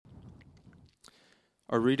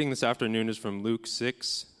Our reading this afternoon is from Luke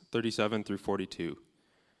 6:37 through 42.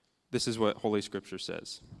 This is what Holy Scripture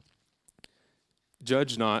says.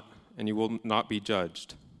 Judge not, and you will not be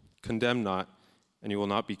judged. Condemn not, and you will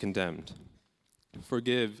not be condemned.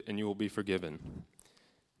 Forgive, and you will be forgiven.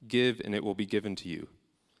 Give, and it will be given to you.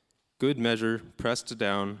 Good measure, pressed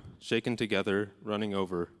down, shaken together, running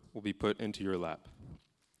over, will be put into your lap.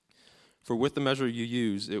 For with the measure you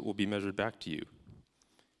use, it will be measured back to you.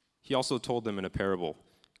 He also told them in a parable,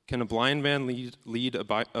 can a blind man lead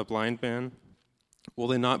a blind man? Will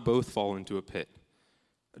they not both fall into a pit?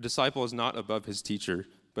 A disciple is not above his teacher,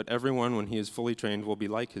 but everyone, when he is fully trained, will be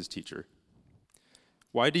like his teacher.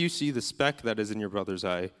 Why do you see the speck that is in your brother's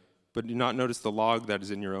eye, but do not notice the log that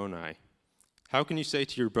is in your own eye? How can you say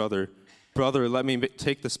to your brother, Brother, let me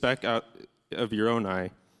take the speck out of your own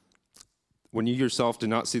eye, when you yourself do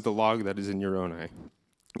not see the log that is in your own eye?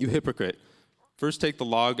 You hypocrite, first take the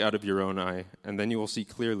log out of your own eye, and then you will see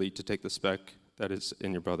clearly to take the speck that is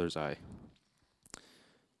in your brother's eye.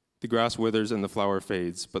 The grass withers and the flower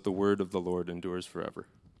fades, but the word of the Lord endures forever.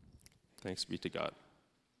 Thanks be to God.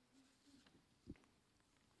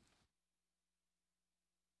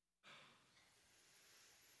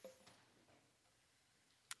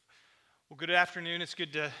 Well, good afternoon. It's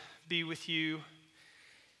good to be with you.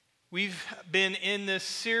 We've been in this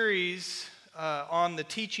series on the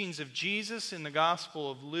teachings of Jesus in the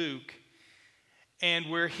Gospel of Luke, and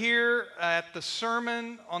we're here at the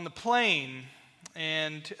Sermon on the Plain.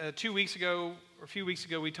 And a few weeks ago,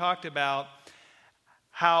 we talked about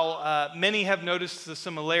how many have noticed the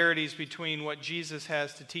similarities between what Jesus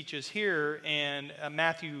has to teach us here and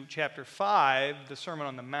Matthew chapter 5, the Sermon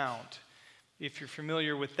on the Mount. If you're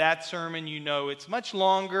familiar with that sermon, you know it's much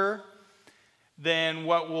longer than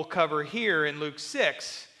what we'll cover here in Luke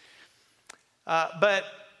 6. But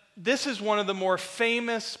this is one of the more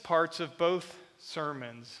famous parts of both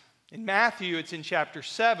sermons. In Matthew, it's in chapter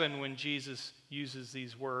 7 when Jesus uses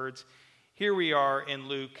these words. Here we are in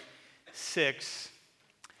Luke 6.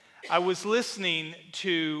 I was listening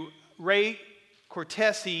to Ray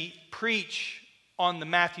Cortese preach on the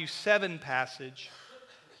Matthew 7 passage.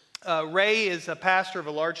 Ray is a pastor of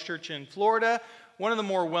a large church in Florida, one of the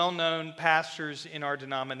more well-known pastors in our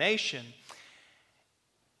denomination.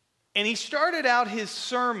 And he started out his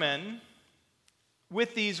sermon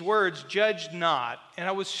with these words, judge not. And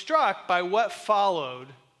I was struck by what followed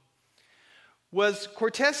was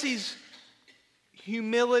Cortese's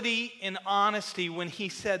humility and honesty when he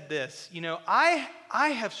said this. You know, I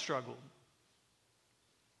have struggled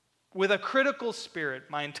with a critical spirit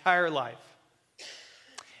my entire life.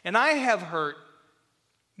 And I have hurt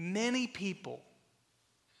many people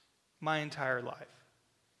my entire life.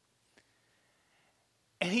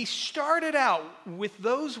 And he started out with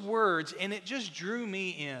those words, and it just drew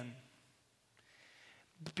me in.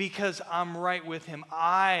 Because I'm right with him.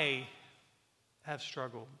 I have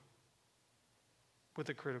struggled with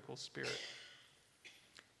a critical spirit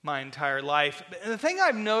my entire life. And the thing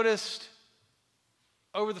I've noticed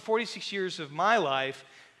over the 46 years of my life,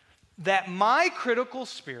 that my critical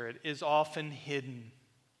spirit is often hidden.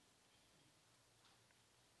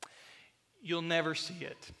 You'll never see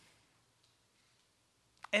it.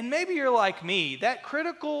 And maybe you're like me. That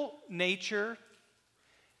critical nature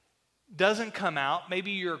doesn't come out.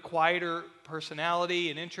 Maybe you're a quieter personality,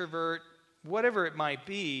 an introvert, whatever it might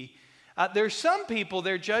be. There's some people,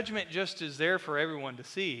 their judgment just is there for everyone to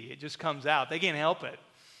see. It just comes out. They can't help it.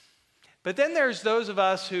 But then there's those of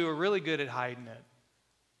us who are really good at hiding it.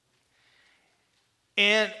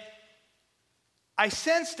 And I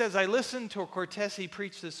sensed as I listened to Cortese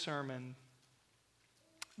preach this sermon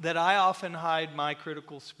that I often hide my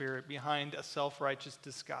critical spirit behind a self-righteous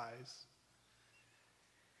disguise.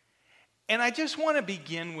 And I just want to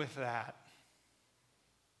begin with that.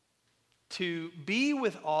 To be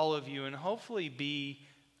with all of you and hopefully be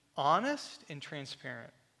honest and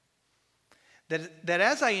transparent. That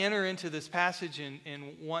as I enter into this passage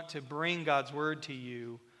and want to bring God's word to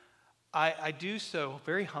you, I do so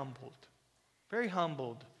very humbled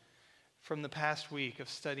from the past week of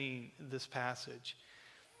studying this passage.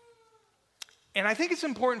 And I think it's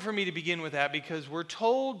important for me to begin with that because we're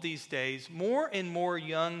told these days more and more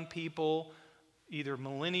young people, either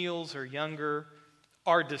millennials or younger,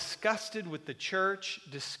 are disgusted with the church,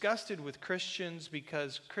 disgusted with Christians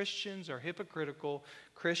because Christians are hypocritical,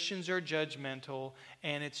 Christians are judgmental,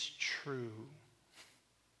 and it's true.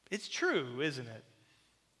 It's true, isn't it?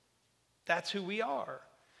 That's who we are.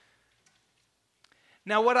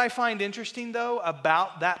 Now, what I find interesting, though,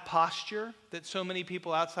 about that posture that so many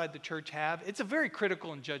people outside the church have, it's a very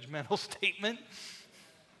critical and judgmental statement.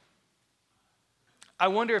 I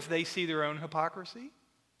wonder if they see their own hypocrisy.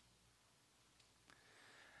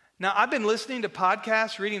 Now, I've been listening to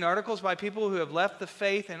podcasts, reading articles by people who have left the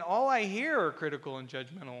faith, and all I hear are critical and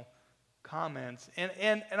judgmental comments.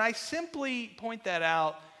 And I simply point that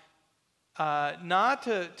out not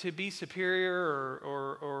to be superior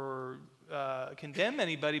or condemn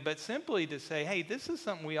anybody, but simply to say, hey, this is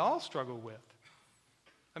something we all struggle with.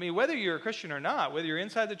 I mean, whether you're a Christian or not, whether you're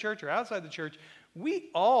inside the church or outside the church,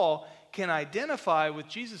 we all can identify with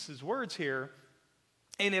Jesus' words here.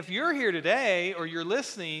 And if you're here today or you're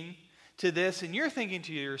listening to this and you're thinking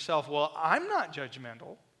to yourself, well, I'm not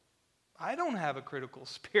judgmental, I don't have a critical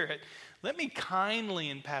spirit, let me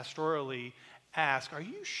kindly and pastorally ask, are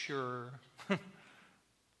you sure?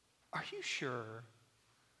 Are you sure?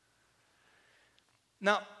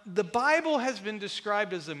 Now, the Bible has been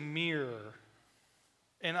described as a mirror,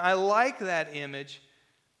 and I like that image.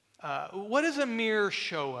 What does a mirror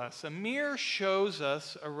show us? A mirror shows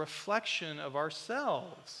us a reflection of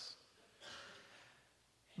ourselves.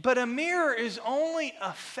 But a mirror is only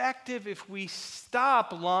effective if we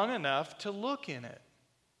stop long enough to look in it.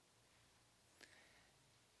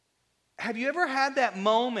 Have you ever had that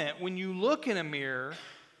moment when you look in a mirror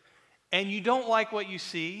and you don't like what you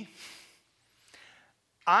see?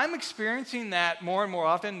 I'm experiencing that more and more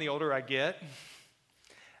often the older I get.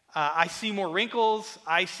 I see more wrinkles.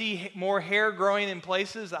 I see more hair growing in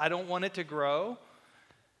places I don't want it to grow.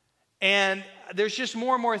 And there's just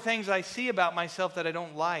more and more things I see about myself that I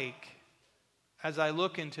don't like as I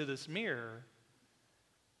look into this mirror.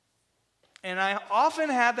 And I often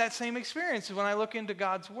have that same experience when I look into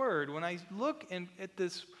God's Word. When I look at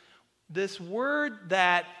this Word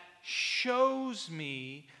that shows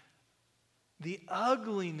me the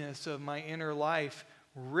ugliness of my inner life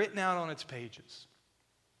written out on its pages.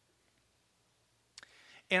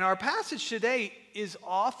 And our passage today is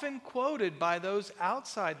often quoted by those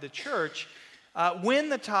outside the church when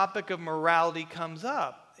the topic of morality comes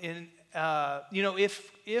up. And,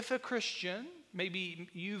 if a Christian, maybe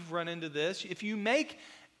you've run into this, if you make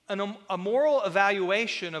a moral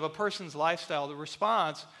evaluation of a person's lifestyle, the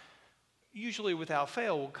response, usually without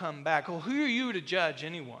fail, will come back, well, who are you to judge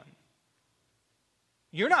anyone?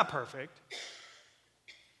 You're not perfect.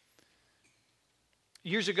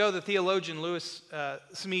 Years ago, the theologian Lewis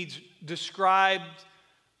Smedes described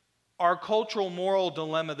our cultural moral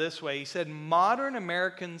dilemma this way. He said, modern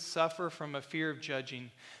Americans suffer from a fear of judging.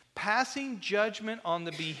 Passing judgment on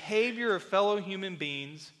the behavior of fellow human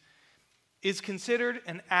beings is considered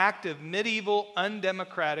an act of medieval,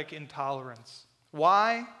 undemocratic intolerance.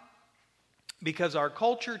 Why? Because our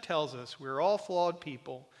culture tells us we're all flawed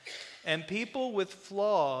people, and people with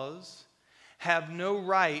flaws have no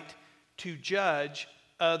right to judge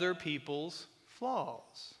other people's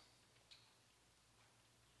flaws.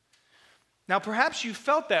 Now, perhaps you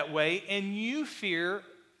felt that way and you fear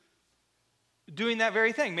doing that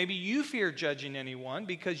very thing. Maybe you fear judging anyone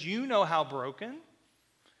because you know how broken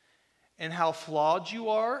and how flawed you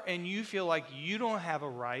are, and you feel like you don't have a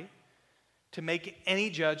right to make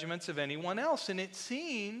any judgments of anyone else. And it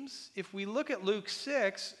seems, if we look at Luke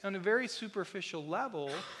 6 on a very superficial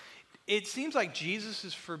level, it seems like Jesus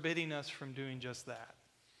is forbidding us from doing just that.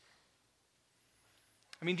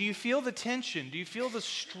 I mean, do you feel the tension? Do you feel the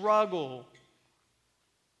struggle?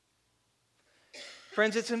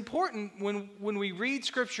 Friends, it's important when we read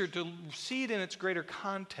Scripture to see it in its greater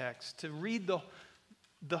context, to read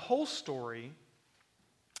the whole story,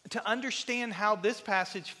 to understand how this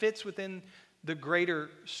passage fits within the greater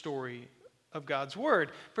story of God's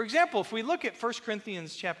Word. For example, if we look at 1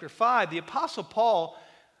 Corinthians chapter 5, the Apostle Paul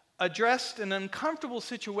addressed an uncomfortable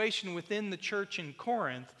situation within the church in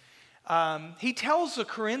Corinth. He tells the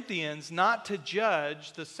Corinthians not to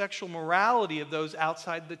judge the sexual morality of those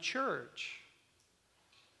outside the church,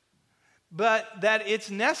 but that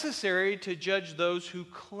it's necessary to judge those who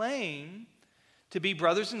claim to be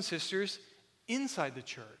brothers and sisters inside the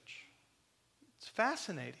church. It's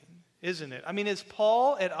fascinating, isn't it? I mean, is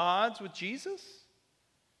Paul at odds with Jesus?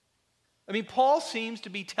 I mean, Paul seems to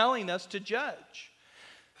be telling us to judge.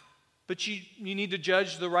 But you need to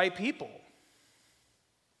judge the right people.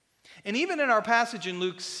 And even in our passage in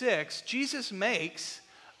Luke 6, Jesus makes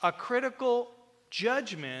a critical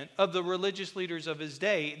judgment of the religious leaders of his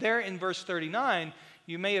day. There in verse 39,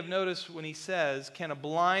 you may have noticed when he says, can a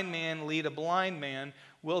blind man lead a blind man?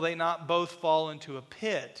 Will they not both fall into a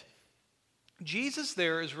pit? Jesus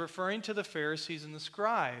there is referring to the Pharisees and the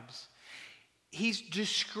scribes. He's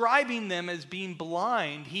describing them as being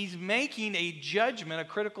blind. He's making a judgment, a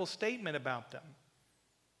critical statement about them.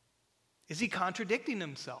 Is he contradicting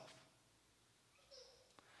himself?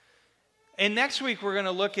 And next week we're going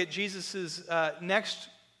to look at Jesus' next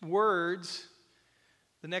words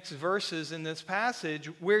the next verses in this passage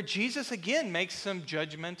where Jesus again makes some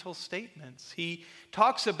judgmental statements. He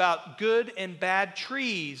talks about good and bad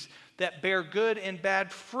trees that bear good and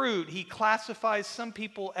bad fruit. He classifies some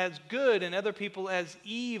people as good and other people as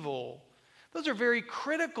evil. Those are very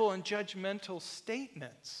critical and judgmental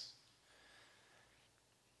statements.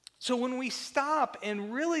 So when we stop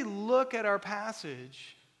and really look at our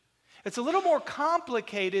passage, it's a little more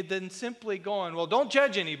complicated than simply going, well, don't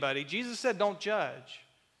judge anybody. Jesus said don't judge.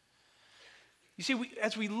 You see,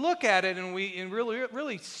 as we look at it and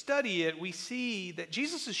really study it, we see that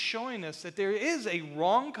Jesus is showing us that there is a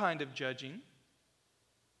wrong kind of judging,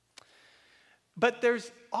 but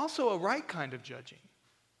there's also a right kind of judging.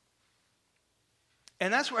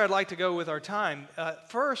 And that's where I'd like to go with our time.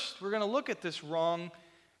 First, we're going to look at this wrong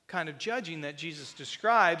kind of judging that Jesus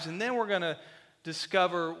describes, and then we're going to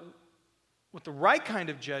discover what the right kind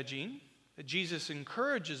of judging that Jesus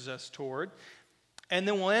encourages us toward, and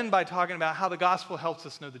then we'll end by talking about how the gospel helps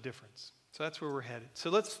us know the difference. So that's where we're headed. So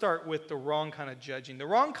let's start with the wrong kind of judging. The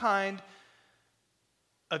wrong kind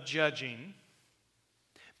of judging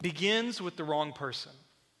begins with the wrong person.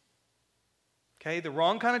 Okay, the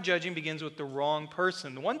wrong kind of judging begins with the wrong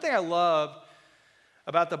person. The one thing I love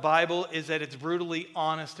about the Bible is that it's brutally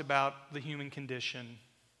honest about the human condition.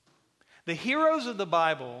 The heroes of the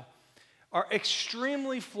Bible are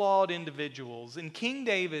extremely flawed individuals. And King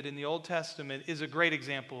David in the Old Testament is a great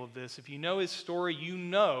example of this. If you know his story, you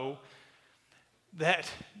know that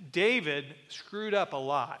David screwed up a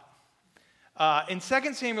lot. In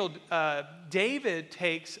 2 Samuel, David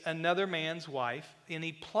takes another man's wife and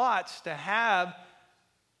he plots to have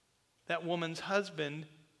that woman's husband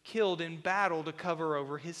killed in battle to cover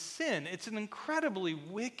over his sin. It's an incredibly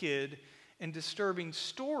wicked and disturbing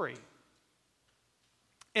story.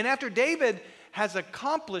 And after David has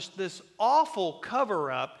accomplished this awful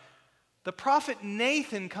cover-up, the prophet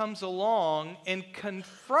Nathan comes along and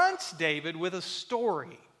confronts David with a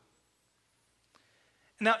story.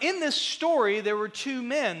 Now, in this story, there were two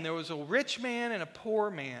men. There was a rich man and a poor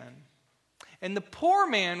man. And the poor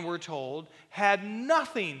man, we're told, had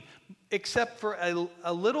nothing except for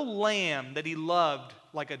a little lamb that he loved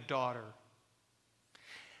like a daughter.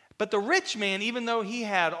 But the rich man, even though he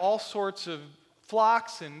had all sorts of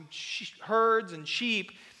flocks and herds and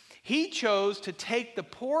sheep, he chose to take the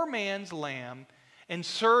poor man's lamb and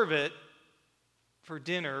serve it for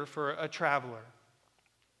dinner for a traveler.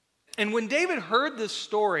 And when David heard this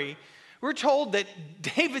story, we're told that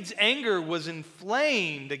David's anger was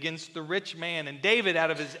inflamed against the rich man, and David,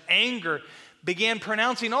 out of his anger, began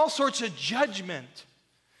pronouncing all sorts of judgment,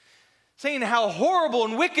 saying how horrible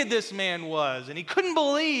and wicked this man was, and he couldn't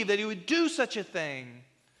believe that he would do such a thing.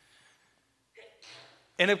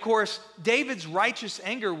 And of course, David's righteous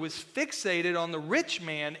anger was fixated on the rich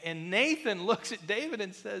man, and Nathan looks at David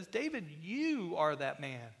and says, David, you are that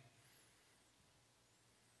man.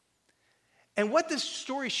 And what this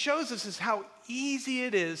story shows us is how easy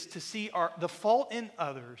it is to see the fault in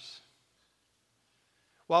others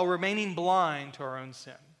while remaining blind to our own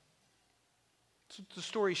sin. That's what the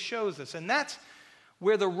story shows us. And that's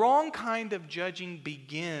where the wrong kind of judging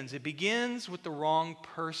begins. It begins with the wrong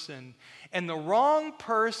person. And the wrong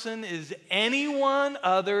person is anyone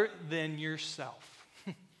other than yourself.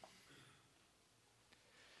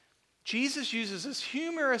 Jesus uses this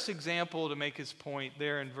humorous example to make his point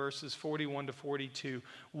there in verses 41 to 42.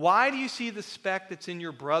 Why do you see the speck that's in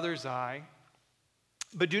your brother's eye,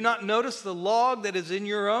 but do not notice the log that is in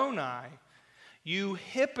your own eye? You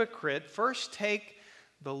hypocrite, first take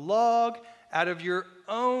the log out of your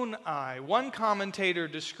own eye. One commentator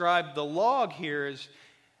described the log here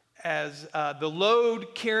as the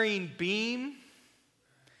load-carrying beam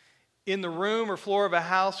in the room or floor of a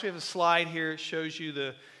house. We have a slide here. It shows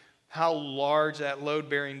you how large that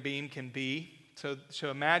load-bearing beam can be. So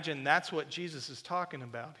imagine that's what Jesus is talking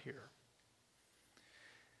about here.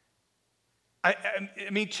 I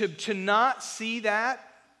mean, to not see that,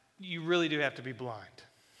 you really do have to be blind.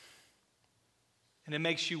 And it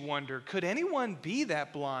makes you wonder, could anyone be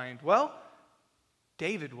that blind? Well,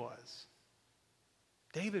 David was.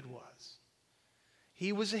 David was.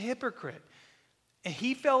 He was a hypocrite. And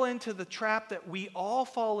he fell into the trap that we all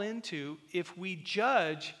fall into if we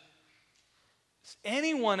judge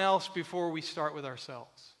anyone else before we start with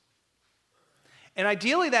ourselves. And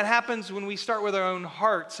ideally that happens when we start with our own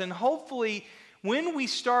hearts. And hopefully when we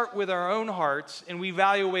start with our own hearts and we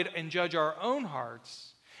evaluate and judge our own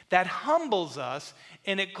hearts, that humbles us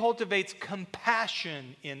and it cultivates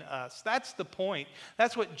compassion in us. That's the point.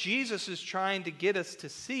 That's what Jesus is trying to get us to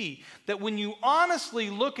see. That when you honestly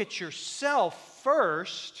look at yourself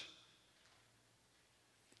first,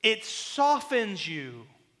 It softens you.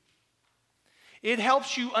 It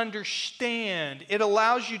helps you understand. It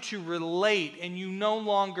allows you to relate, and you no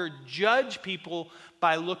longer judge people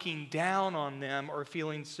by looking down on them or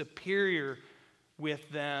feeling superior with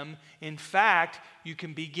them. In fact, you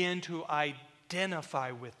can begin to identify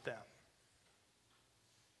with them.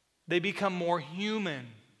 They become more human,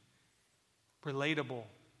 relatable.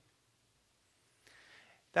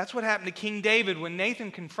 That's what happened to King David when Nathan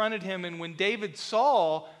confronted him, and when David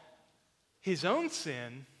saw his own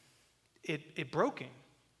sin, it broke him.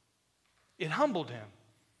 It humbled him.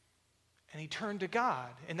 And he turned to God.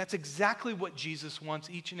 And that's exactly what Jesus wants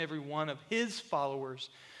each and every one of his followers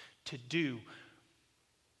to do.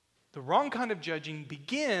 The wrong kind of judging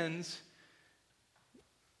begins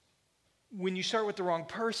when you start with the wrong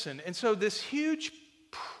person. And so this huge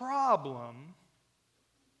problem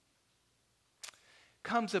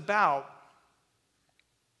comes about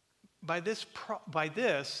by this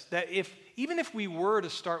that even if we were to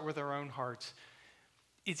start with our own hearts,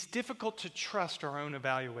 it's difficult to trust our own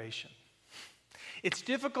evaluation. It's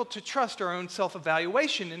difficult to trust our own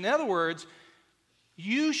self-evaluation. In other words,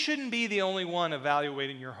 you shouldn't be the only one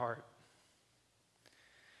evaluating your heart,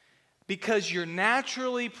 because you're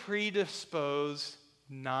naturally predisposed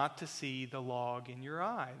not to see the log in your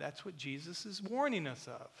eye. That's what Jesus is warning us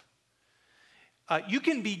of. You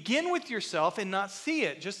can begin with yourself and not see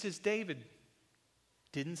it, just as David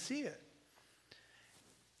didn't see it.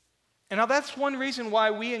 And now that's one reason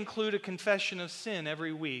why we include a confession of sin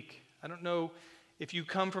every week. I don't know if you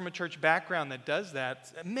come from a church background that does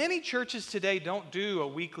that. Many churches today don't do a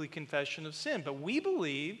weekly confession of sin, but we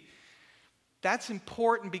believe that's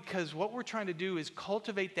important because what we're trying to do is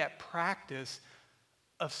cultivate that practice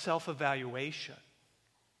of self-evaluation,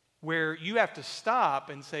 where you have to stop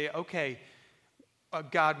and say, okay,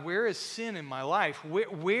 God, where is sin in my life?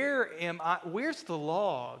 Where am I? Where's the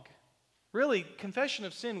log? Really, Confession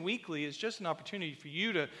of Sin Weekly is just an opportunity for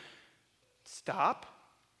you to stop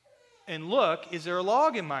and look, is there a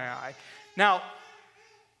log in my eye? Now,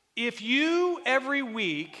 if you every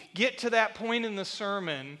week get to that point in the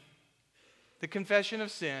sermon, the confession of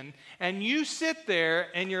sin, and you sit there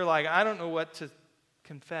and you're like, I don't know what to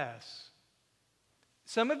confess.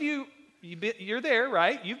 Some of you, you're there,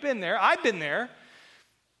 right? You've been there. I've been there.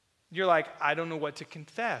 You're like, I don't know what to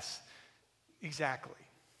confess. Exactly.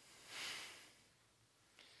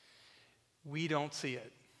 We don't see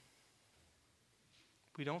it.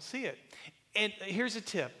 We don't see it. And here's a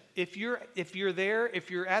tip. If you're there, if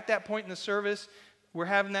you're at that point in the service, we're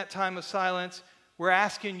having that time of silence, we're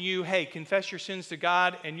asking you, hey, confess your sins to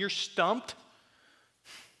God, and you're stumped,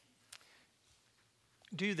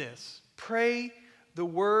 do this. Pray the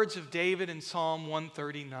words of David in Psalm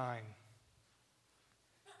 139.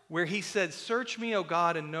 Where he said, search me, O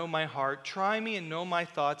God, and know my heart. Try me and know my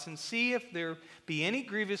thoughts, and see if there be any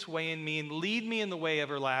grievous way in me, and lead me in the way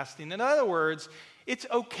everlasting. In other words, it's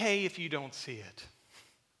okay if you don't see it.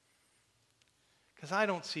 Because I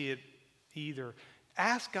don't see it either.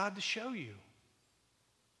 Ask God to show you.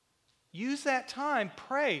 Use that time.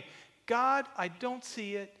 Pray. God, I don't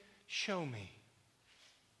see it. Show me.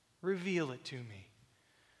 Reveal it to me.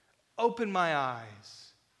 Open my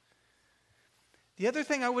eyes. The other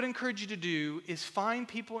thing I would encourage you to do is find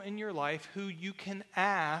people in your life who you can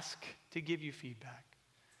ask to give you feedback.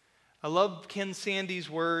 I love Ken Sande's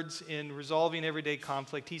words in Resolving Everyday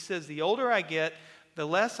Conflict. He says, the older I get, the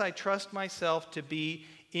less I trust myself to be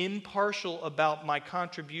impartial about my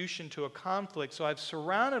contribution to a conflict. So I've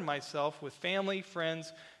surrounded myself with family,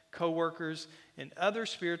 friends, coworkers, and other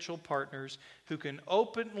spiritual partners who can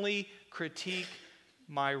openly critique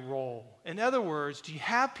my role. In other words, do you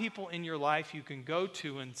have people in your life you can go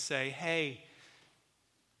to and say, hey,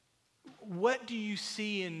 what do you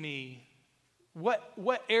see in me?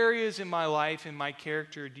 What areas in my life, in my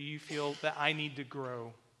character, do you feel that I need to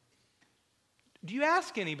grow? Do you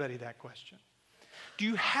ask anybody that question? Do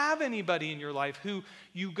you have anybody in your life who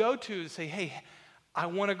you go to and say, hey, I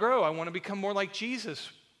want to grow. I want to become more like Jesus.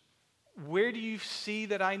 Where do you see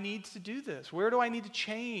that I need to do this? Where do I need to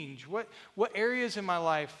change? What areas in my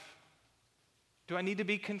life do I need to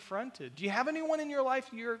be confronted? Do you have anyone in your life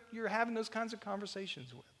you're having those kinds of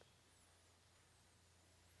conversations with?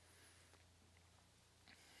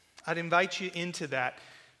 I'd invite you into that.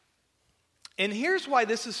 And here's why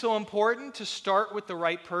this is so important to start with the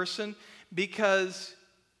right person, because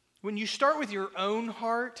when you start with your own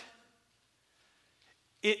heart,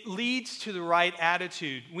 it leads to the right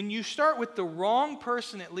attitude. When you start with the wrong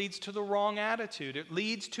person, it leads to the wrong attitude. It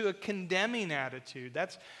leads to a condemning attitude.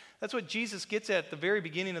 That's That's what Jesus gets at the very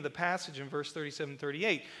beginning of the passage in verse 37,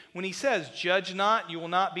 38. When he says, judge not, you will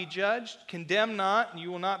not be judged. Condemn not, and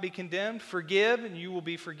you will not be condemned. Forgive, and you will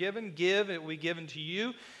be forgiven. Give, and it will be given to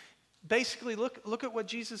you. Basically, look at what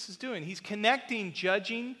Jesus is doing. He's connecting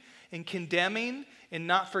judging and condemning and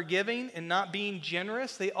not forgiving and not being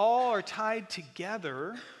generous. They all are tied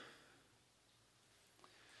together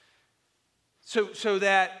so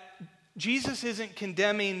that Jesus isn't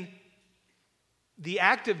condemning the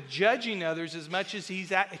act of judging others as much as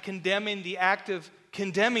he's condemning the act of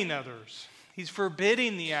condemning others. He's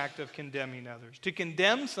forbidding the act of condemning others. To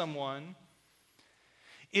condemn someone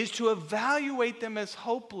is to evaluate them as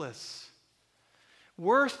hopeless,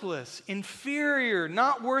 worthless, inferior,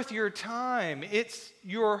 not worth your time. It's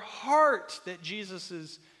your heart that Jesus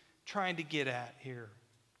is trying to get at here.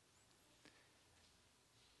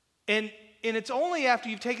 And it's only after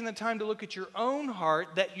you've taken the time to look at your own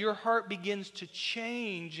heart that your heart begins to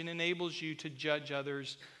change and enables you to judge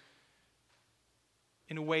others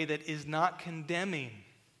in a way that is not condemning.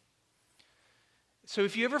 So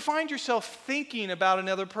if you ever find yourself thinking about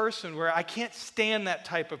another person where I can't stand that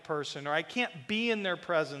type of person, or I can't be in their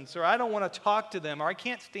presence, or I don't want to talk to them, or I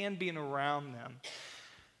can't stand being around them,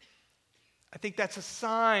 I think that's a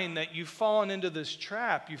sign that you've fallen into this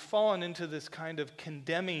trap. You've fallen into this kind of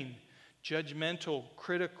condemning, judgmental,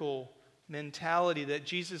 critical mentality that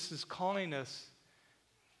Jesus is calling us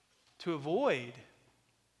to avoid.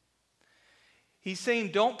 He's saying,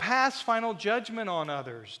 don't pass final judgment on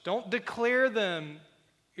others. Don't declare them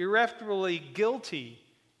irretrievably guilty.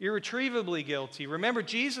 Remember,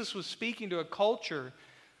 Jesus was speaking to a culture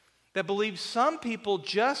that believed some people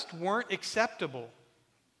just weren't acceptable.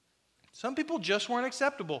 Some people just weren't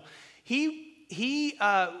acceptable. He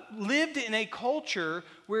lived in a culture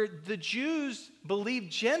where the Jews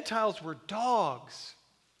believed Gentiles were dogs.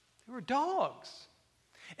 They were dogs.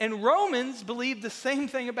 And Romans believed the same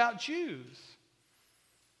thing about Jews.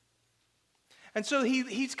 And so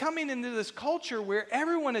he's coming into this culture where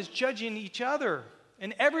everyone is judging each other.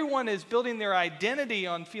 And everyone is building their identity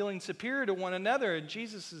on feeling superior to one another. And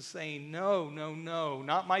Jesus is saying, no,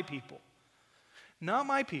 not my people. Not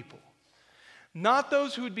my people. Not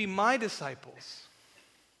those who would be my disciples.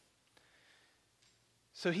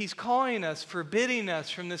 So he's calling us, forbidding us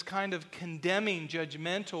from this kind of condemning,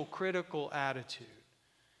 judgmental, critical attitude.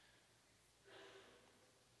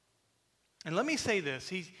 And let me say this.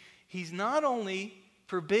 He's not only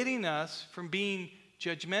forbidding us from being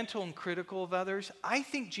judgmental and critical of others, I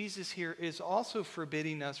think Jesus here is also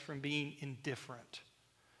forbidding us from being indifferent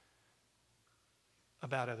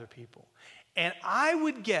about other people. And I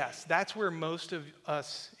would guess that's where most of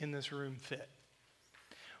us in this room fit.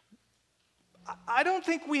 I don't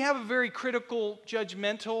think we have a very critical,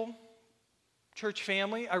 judgmental church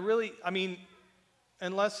family.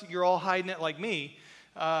 Unless you're all hiding it like me,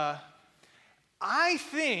 I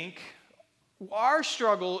think our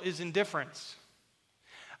struggle is indifference.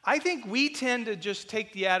 I think we tend to just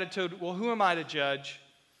take the attitude, well, who am I to judge?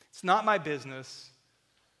 It's not my business.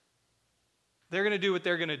 They're going to do what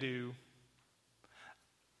they're going to do.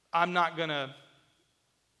 I'm not going to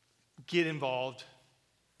get involved.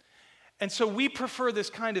 And so we prefer this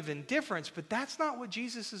kind of indifference, but that's not what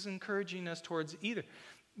Jesus is encouraging us towards either.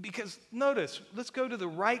 Because notice, let's go to the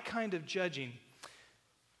right kind of judging.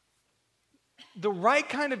 The right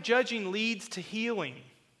kind of judging leads to healing.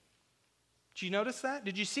 Did you notice that?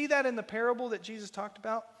 Did you see that in the parable that Jesus talked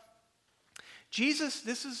about? Jesus,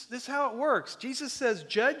 this is how it works. Jesus says,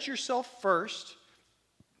 judge yourself first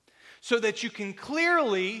so that you can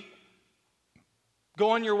clearly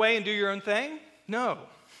go on your way and do your own thing? No.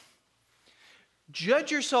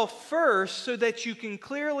 Judge yourself first so that you can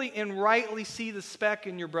clearly and rightly see the speck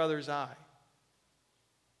in your brother's eye.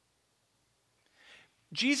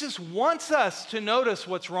 Jesus wants us to notice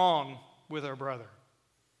what's wrong with our brother.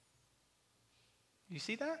 You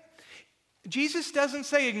see that? Jesus doesn't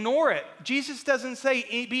say ignore it. Jesus doesn't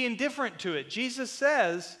say be indifferent to it. Jesus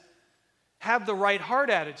says have the right heart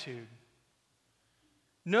attitude.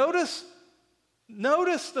 Notice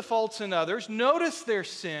the faults in others. Notice their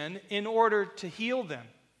sin in order to heal them,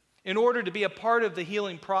 in order to be a part of the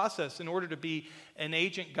healing process, in order to be an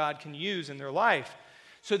agent God can use in their life,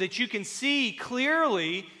 so that you can see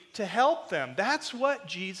clearly to help them. That's what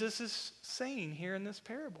Jesus is saying here in this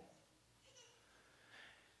parable.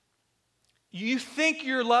 You think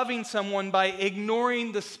you're loving someone by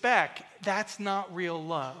ignoring the speck. That's not real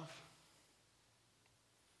love.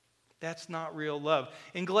 That's not real love.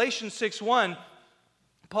 In Galatians 6:1,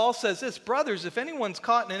 Paul says this, brothers, if anyone's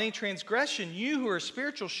caught in any transgression, you who are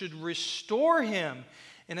spiritual should restore him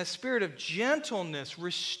in a spirit of gentleness.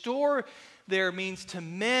 Restore there means to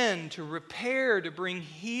mend, to repair, to bring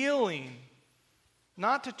healing.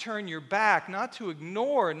 Not to turn your back, not to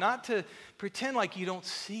ignore, not to pretend like you don't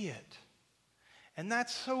see it. And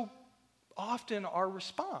that's so often our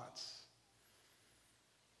response.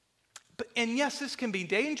 And yes, this can be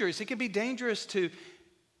dangerous. It can be dangerous to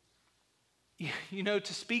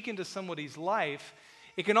speak into somebody's life.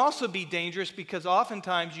 It can also be dangerous because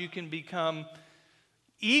oftentimes you can become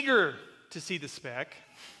eager to see the speck.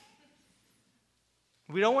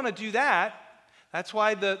 We don't want to do that. That's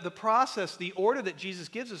why the process, the order that Jesus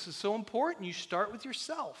gives us is so important. You start with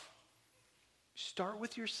yourself. Start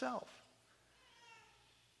with yourself.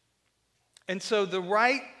 And so the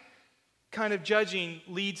right kind of judging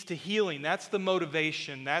leads to healing. That's the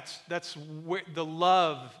motivation. That's where the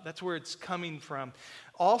love, that's where it's coming from.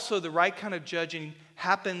 Also, the right kind of judging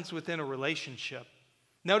happens within a relationship.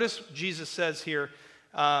 Notice Jesus says here,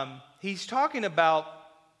 he's talking about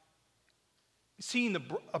seeing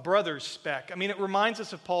a brother's speck. I mean, it reminds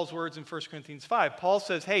us of Paul's words in 1 Corinthians 5. Paul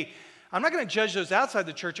says, hey, I'm not going to judge those outside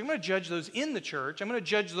the church. I'm going to judge those in the church. I'm going to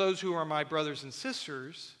judge those who are my brothers and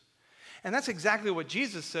sisters. And that's exactly what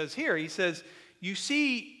Jesus says here. He says, you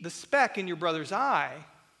see the speck in your brother's eye.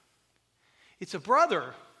 It's a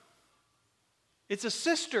brother. It's a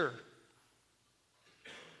sister.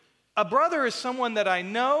 A brother is someone that I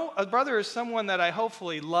know. A brother is someone that I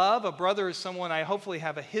hopefully love. A brother is someone I hopefully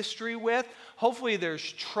have a history with. Hopefully there's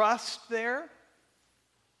trust there.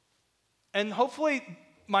 And hopefully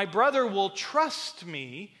my brother will trust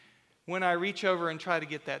me when I reach over and try to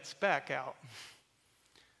get that speck out.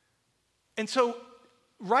 And so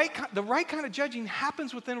the right kind of judging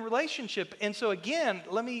happens within a relationship. And so again,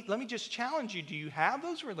 let me just challenge you. Do you have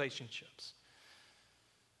those relationships?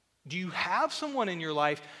 Do you have someone in your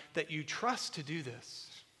life that you trust to do this?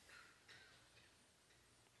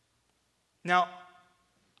 Now,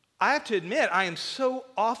 I have to admit, I am so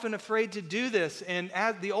often afraid to do this. And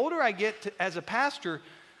as the older I get as a pastor,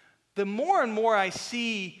 the more and more I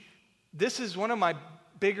see this is one of my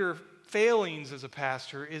bigger failings as a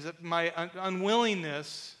pastor, is my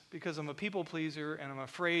unwillingness, because I'm a people pleaser and I'm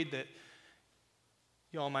afraid that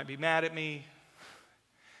y'all might be mad at me.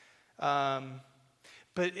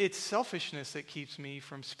 But it's selfishness that keeps me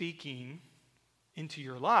from speaking into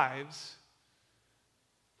your lives.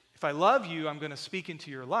 If I love you, I'm going to speak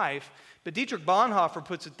into your life. But Dietrich Bonhoeffer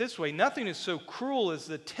puts it this way: nothing is so cruel as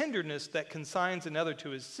the tenderness that consigns another to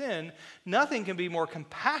his sin. Nothing can be more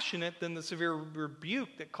compassionate than the severe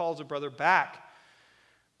rebuke that calls a brother back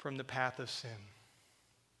from the path of sin.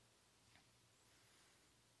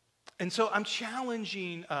 And so I'm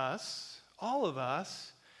challenging us, all of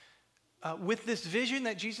us, with this vision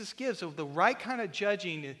that Jesus gives of the right kind of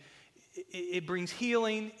judging. It brings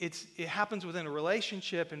healing. It happens within a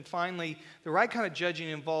relationship. And finally, the right kind of judging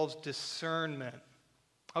involves discernment.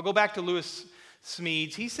 I'll go back to Lewis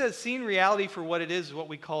Smedes. He says, seeing reality for what it is what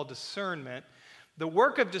we call discernment. The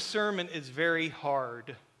work of discernment is very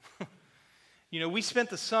hard. We spent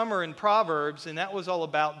the summer in Proverbs, and that was all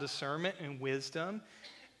about discernment and wisdom.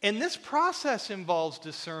 And this process involves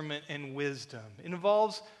discernment and wisdom. It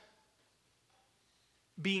involves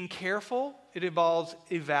being careful. It involves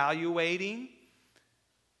evaluating.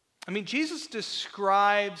 I mean, Jesus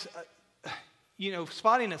describes,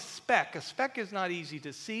 spotting a speck. A speck is not easy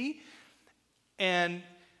to see, and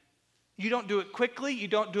you don't do it quickly. You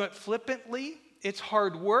don't do it flippantly. It's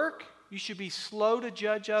hard work. You should be slow to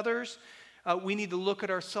judge others. We need to look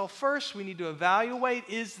at ourselves first. We need to evaluate,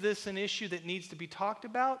 is this an issue that needs to be talked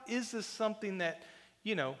about? Is this something that,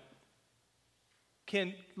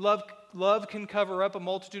 can love can cover up a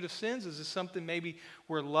multitude of sins? Is this something maybe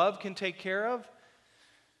where love can take care of?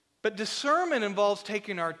 But discernment involves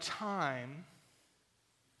taking our time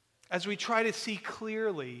as we try to see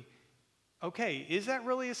clearly, okay, is that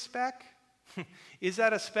really a speck? Is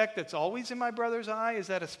that a speck that's always in my brother's eye? Is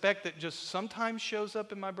that a speck that just sometimes shows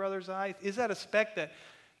up in my brother's eye? Is that a speck that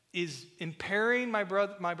is impairing my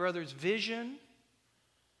brother's vision?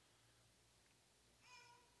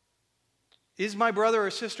 Is my brother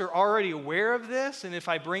or sister already aware of this? And if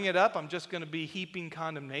I bring it up, I'm just going to be heaping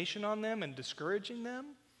condemnation on them and discouraging them?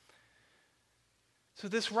 So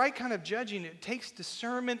this right kind of judging, it takes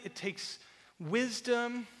discernment, it takes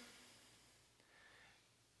wisdom,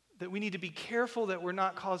 that we need to be careful that we're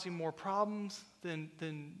not causing more problems than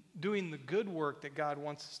doing the good work that God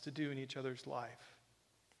wants us to do in each other's life.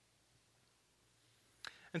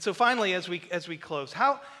 And so finally, as we close,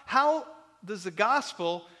 how does the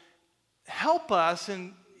gospel help us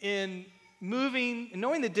in moving,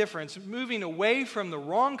 knowing the difference, moving away from the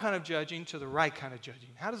wrong kind of judging to the right kind of judging?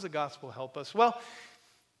 How does the gospel help us? Well,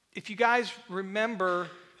 if you guys remember,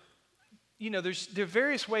 there are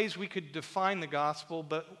various ways we could define the gospel,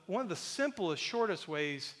 but one of the simplest, shortest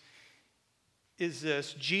ways is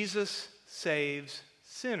this: Jesus saves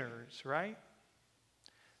sinners, right?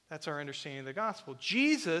 That's our understanding of the gospel.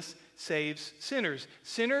 Jesus saves sinners.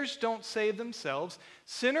 Sinners don't save themselves.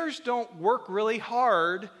 Sinners don't work really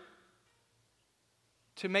hard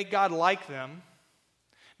to make God like them.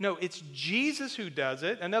 No, it's Jesus who does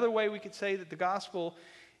it. Another way we could say that the gospel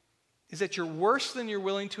is that you're worse than you're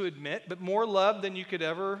willing to admit, but more loved than you could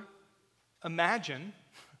ever imagine.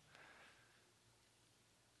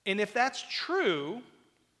 And if that's true,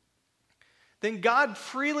 then God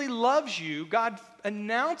freely loves you. God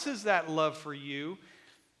announces that love for you,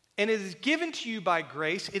 and it is given to you by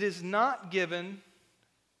grace. It is not given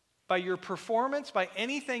by your performance, by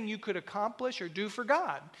anything you could accomplish or do for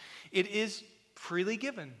God. It is freely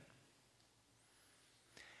given.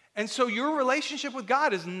 And so your relationship with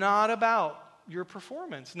God is not about your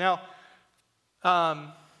performance. Now,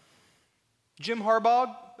 Jim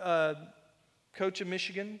Harbaugh, coach of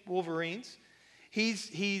Michigan Wolverines,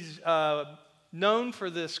 he's known for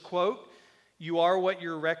this quote, "You are what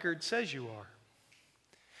your record says you are."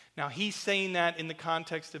 Now, he's saying that in the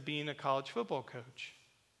context of being a college football coach.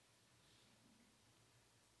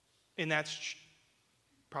 And that's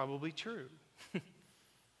probably true.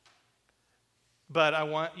 But I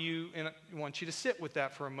want you to sit with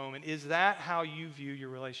that for a moment. Is that how you view your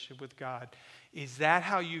relationship with God? Is that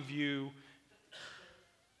how you view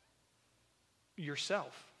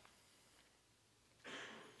yourself?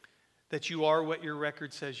 That you are what your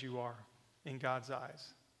record says you are in God's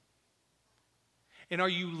eyes? And are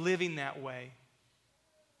you living that way?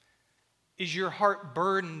 Is your heart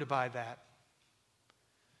burdened by that?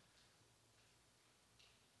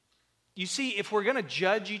 You see, if we're going to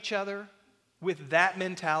judge each other with that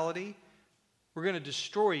mentality, we're going to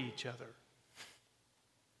destroy each other.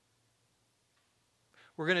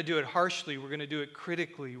 We're going to do it harshly. We're going to do it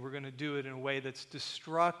critically. We're going to do it in a way that's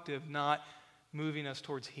destructive, not moving us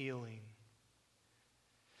towards healing.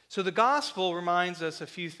 So the gospel reminds us a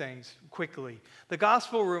few things quickly. The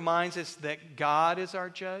gospel reminds us that God is our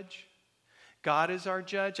judge. God is our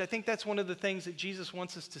judge. I think that's one of the things that Jesus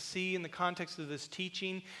wants us to see in the context of this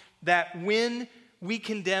teaching, that when we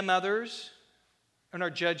condemn others and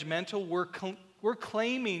are judgmental, we're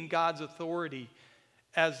claiming God's authority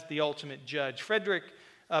as the ultimate judge. Frederick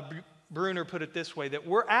Bruner put it this way, that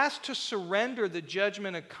we're asked to surrender the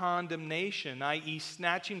judgment of condemnation, i.e.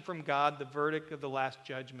 snatching from God the verdict of the last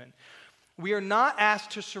judgment. We are not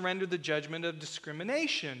asked to surrender the judgment of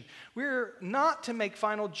discrimination. We're not to make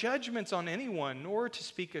final judgments on anyone, nor to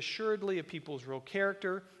speak assuredly of people's real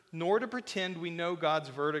character, nor to pretend we know God's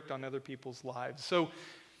verdict on other people's lives. So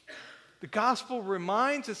the gospel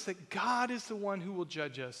reminds us that God is the one who will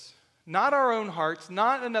judge us, not our own hearts,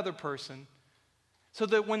 not another person, so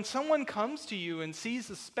that when someone comes to you and sees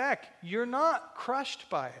the speck, you're not crushed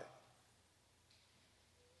by it.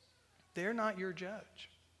 They're not your judge.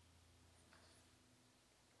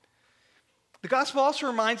 The gospel also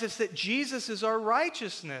reminds us that Jesus is our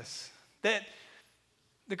righteousness, that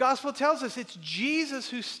the gospel tells us it's Jesus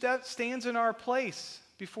who stands in our place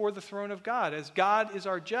before the throne of God, as God is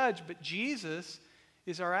our judge, but Jesus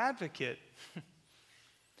is our advocate.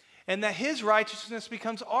 And that his righteousness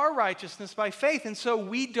becomes our righteousness by faith, and so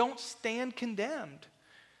we don't stand condemned.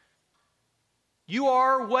 You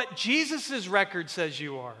are what Jesus' record says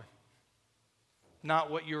you are,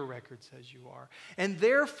 not what your record says you are. And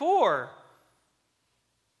therefore,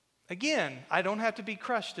 again, I don't have to be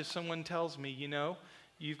crushed if someone tells me,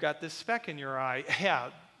 you've got this speck in your eye.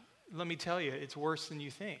 Yeah, let me tell you, it's worse than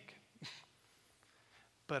you think.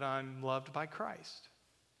 But I'm loved by Christ.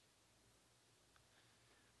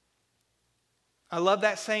 I love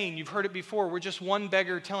that saying. You've heard it before. We're just one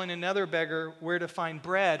beggar telling another beggar where to find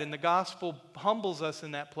bread. And the gospel humbles us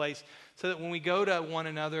in that place so that when we go to one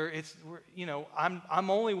another, I'm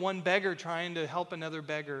only one beggar trying to help another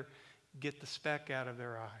beggar get the speck out of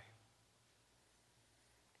their eye.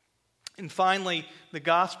 And finally, the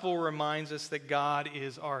gospel reminds us that God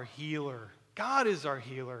is our healer. God is our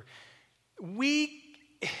healer.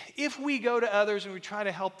 If we go to others and we try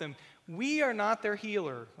to help them, we are not their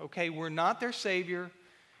healer, okay? We're not their savior.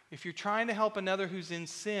 If you're trying to help another who's in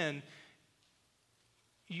sin,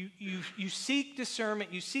 you seek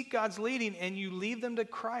discernment, you seek God's leading, and you leave them to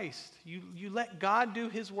Christ. You let God do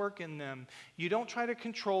his work in them. You don't try to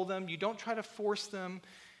control them. You don't try to force them.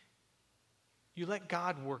 You let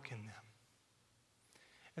God work in them.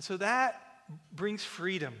 And so that brings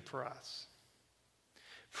freedom for us.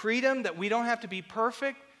 Freedom that we don't have to be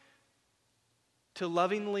perfect to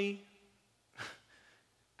lovingly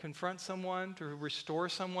confront someone, to restore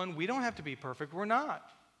someone. We don't have to be perfect. We're not.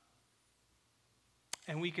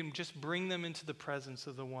 And we can just bring them into the presence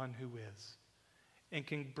of the one who is and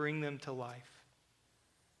can bring them to life.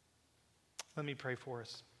 Let me pray for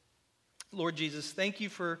us. Lord Jesus, thank you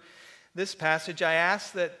for this passage. I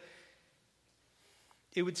ask that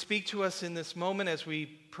it would speak to us in this moment as we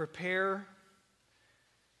prepare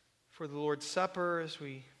for the Lord's Supper, as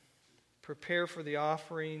we prepare for the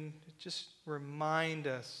offering. Just remind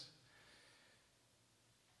us,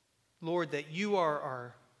 Lord, that you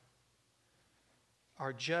are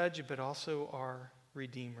our judge, but also our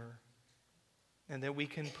Redeemer. And that we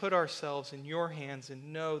can put ourselves in your hands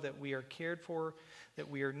and know that we are cared for, that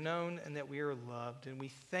we are known, and that we are loved. And we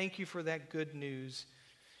thank you for that good news.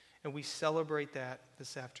 And we celebrate that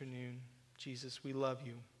this afternoon. Jesus, we love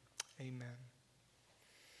you. Amen.